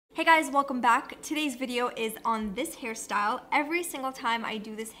Hey guys, welcome back. Today's video is on this hairstyle. Every single time I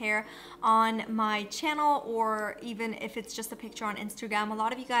do this hair on my channel, or even if it's just a picture on Instagram, a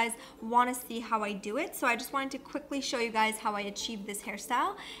lot of you guys want to see how I do it. So I just wanted to quickly show you guys how I achieve this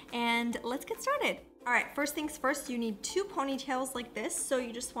hairstyle, and let's get started. All right, first things first, you need two ponytails like this. So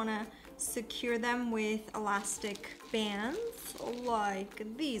you just want to secure them with elastic bands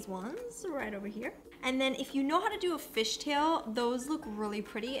like these ones right over here. And then if you know how to do a fishtail, those look really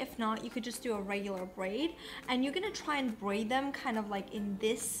pretty. If not, you could just do a regular braid. And you're gonna try and braid them kind of like in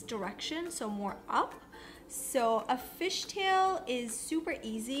this direction, so more up. So a fishtail is super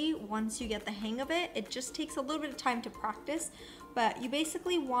easy once you get the hang of it. It just takes a little bit of time to practice, but you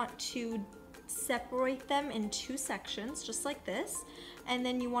basically want to separate them in two sections, just like this. And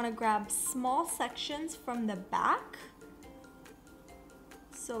then you wanna grab small sections from the back.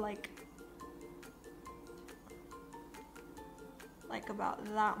 So like about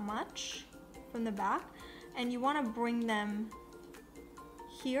that much from the back, and you want to bring them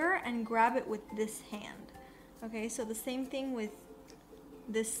here and grab it with this hand. Okay, so the same thing with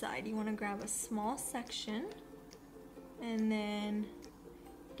this side. You want to grab a small section and then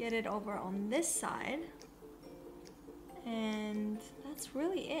get it over on this side, and that's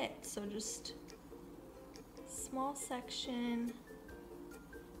really it. So just small section,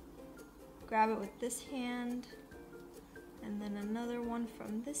 grab it with this hand, and then another one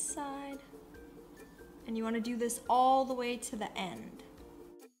from this side, and you want to do this all the way to the end.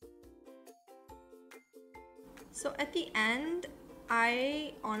 So at the end,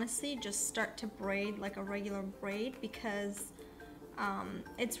 I honestly just start to braid like a regular braid because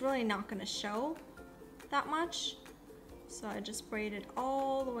it's really not going to show that much. So I just braid it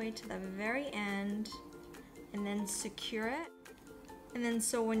all the way to the very end and then secure it. And then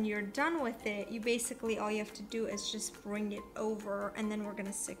so when you're done with it, you basically, all you have to do is just bring it over, and then we're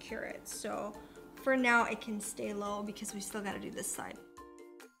gonna secure it. So for now it can stay low because we still gotta do this side.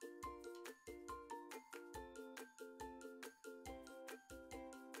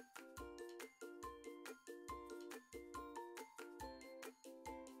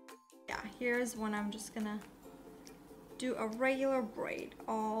 Yeah, here's when I'm just gonna do a regular braid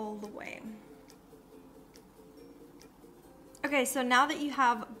all the way. Okay, so now that you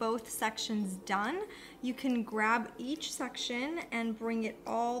have both sections done, you can grab each section and bring it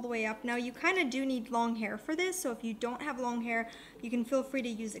all the way up. Now you kind of do need long hair for this, so if you don't have long hair, you can feel free to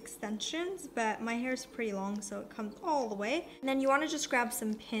use extensions, but my hair is pretty long, so it comes all the way. And then you want to just grab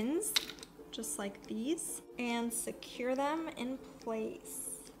some pins, just like these, and secure them in place.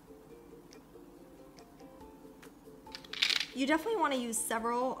 You definitely want to use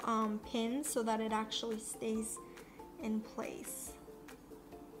several pins so that it actually stays in place.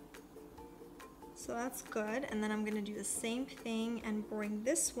 So that's good. And then I'm going to do the same thing and bring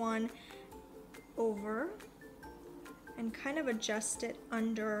this one over and kind of adjust it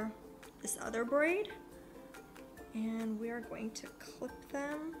under this other braid, and we are going to clip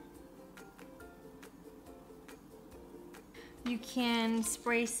them. You can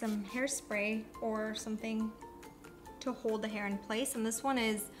spray some hairspray or something to hold the hair in place, and this one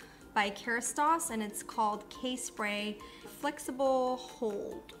is by Kerastase, and it's called K-Spray Flexible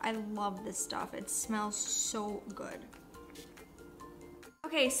Hold. I love this stuff. It smells so good.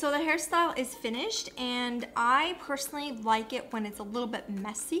 Okay, so the hairstyle is finished, and I personally like it when it's a little bit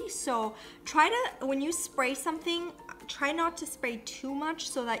messy. So try to, when you spray something, try not to spray too much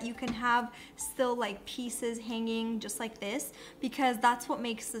so that you can have still like pieces hanging just like this, because that's what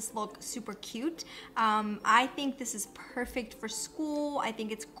makes this look super cute. I think this is perfect for school. I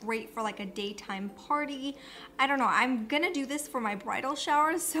think it's great for like a daytime party. I don't know, I'm gonna do this for my bridal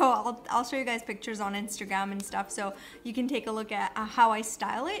showers, so I'll show you guys pictures on Instagram and stuff, so you can take a look at how I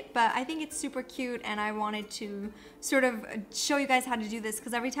style it. But I think it's super cute, and I wanted to sort of show you guys how to do this,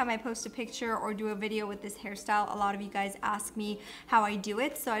 because every time I post a picture or do a video with this hairstyle, a lot of you guys ask me how I do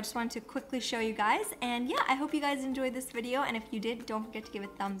it. So I just wanted to quickly show you guys, and yeah, I hope you guys enjoyed this video, and if you did, don't forget to give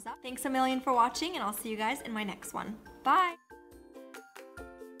it a thumbs up. Thanks a million for watching, and I'll see you guys in my next one. Bye!